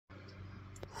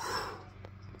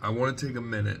I want to take a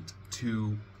minute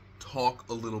to talk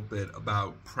a little bit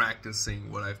about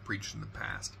practicing what I've preached in the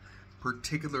past,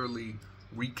 particularly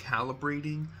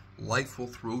recalibrating. Life will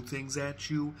throw things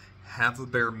at you. Have a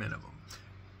bare minimum.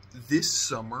 This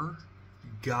summer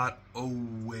got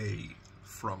away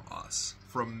from us,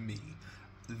 from me.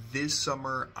 This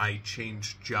summer I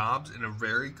changed jobs in a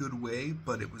very good way,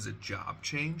 but it was a job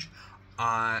change.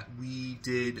 We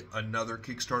did another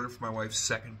Kickstarter for my wife's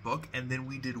second book, and then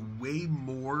we did way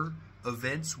more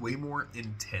events, way more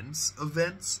intense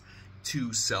events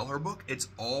to sell her book. It's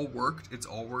all worked. It's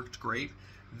all worked great.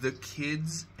 The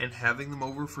kids and having them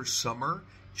over for summer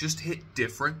just hit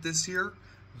different this year.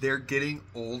 They're getting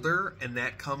older, and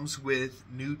that comes with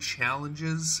new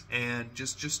challenges and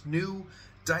just new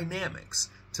dynamics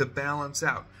to balance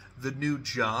out. The new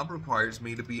job requires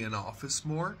me to be in office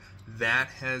more. That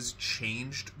has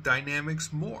changed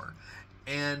dynamics more.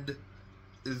 And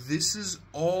this is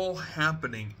all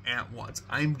happening at once.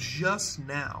 I'm just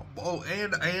now. Oh,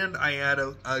 and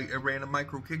I ran a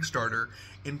micro Kickstarter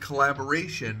in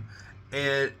collaboration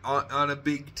and on a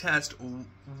big test.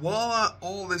 While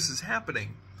all this is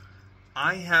happening,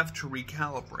 I have to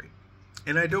recalibrate.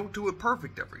 And I don't do it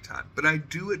perfect every time, but I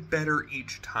do it better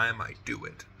each time I do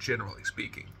it, generally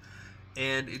speaking.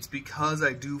 And it's because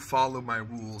I do follow my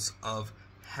rules of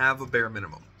have a bare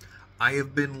minimum. I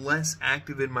have been less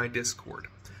active in my Discord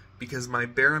because my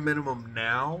bare minimum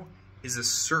now is a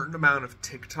certain amount of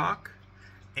TikTok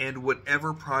and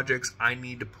whatever projects I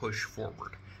need to push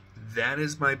forward. That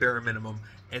is my bare minimum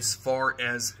as far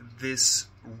as this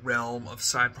realm of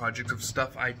side projects of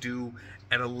stuff I do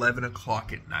at 11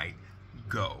 o'clock at night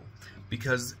go,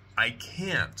 because I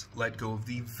can't let go of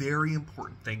the very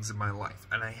important things in my life,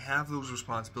 and I have those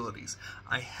responsibilities.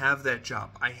 I have that job.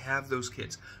 I have those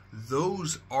kids.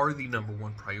 Those are the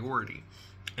 #1 priority.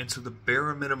 And so the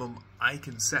bare minimum I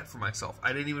can set for myself.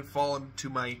 I didn't even fall into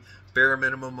my bare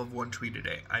minimum of 1 tweet a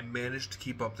day. I managed to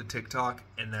keep up the TikTok,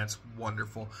 and that's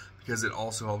wonderful because it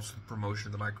also helps with the promotion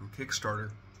of the micro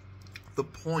Kickstarter. The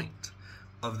point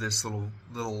of this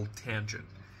little tangent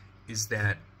is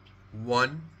that,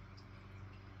 one,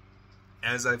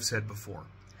 as I've said before,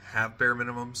 have bare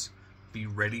minimums, be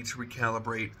ready to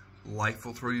recalibrate. Life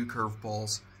will throw you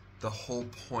curveballs. The whole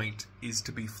point is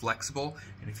to be flexible,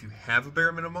 and if you have a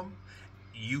bare minimum,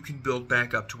 you can build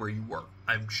back up to where you were.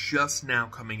 I'm just now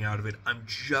coming out of it. I'm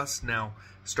just now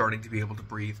starting to be able to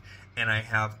breathe, and I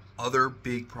have other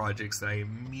big projects that I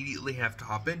immediately have to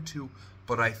hop into,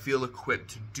 but I feel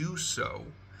equipped to do so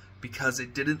because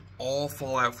it didn't all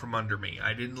fall out from under me.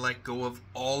 I didn't let go of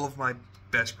all of my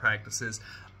best practices.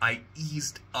 I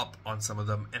eased up on some of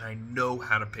them, and I know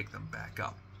how to pick them back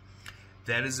up.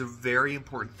 That is a very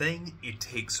important thing. It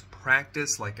takes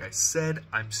practice. Like I said,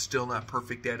 I'm still not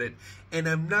perfect at it, and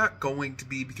I'm not going to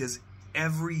be, because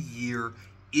every year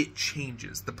it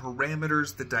changes. The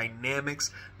parameters, the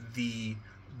dynamics, the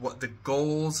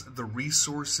goals, the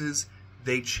resources,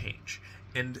 they change.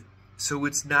 And so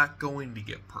it's not going to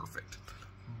get perfect.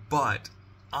 But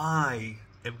I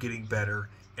am getting better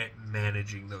at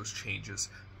managing those changes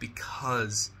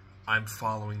because I'm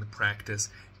following the practice,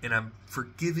 and I'm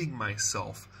forgiving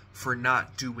myself for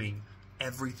not doing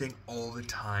everything all the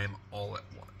time, all at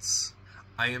once.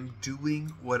 I am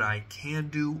doing what I can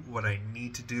do, what I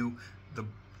need to do. The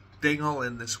thing I'll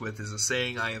end this with is a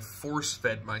saying I have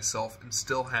force-fed myself and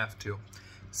still have to. It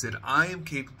said, I am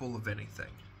capable of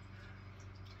anything,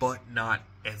 but not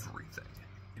everything.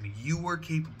 And you are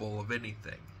capable of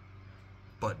anything,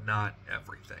 but not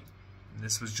everything. And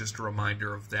this was just a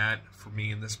reminder of that for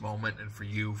me in this moment, and for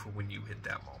you for when you hit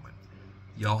that moment.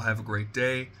 Y'all have a great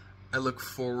day. I look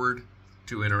forward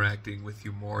to interacting with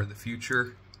you more in the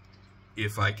future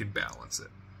if I can balance it.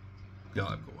 Y'all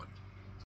have a good one.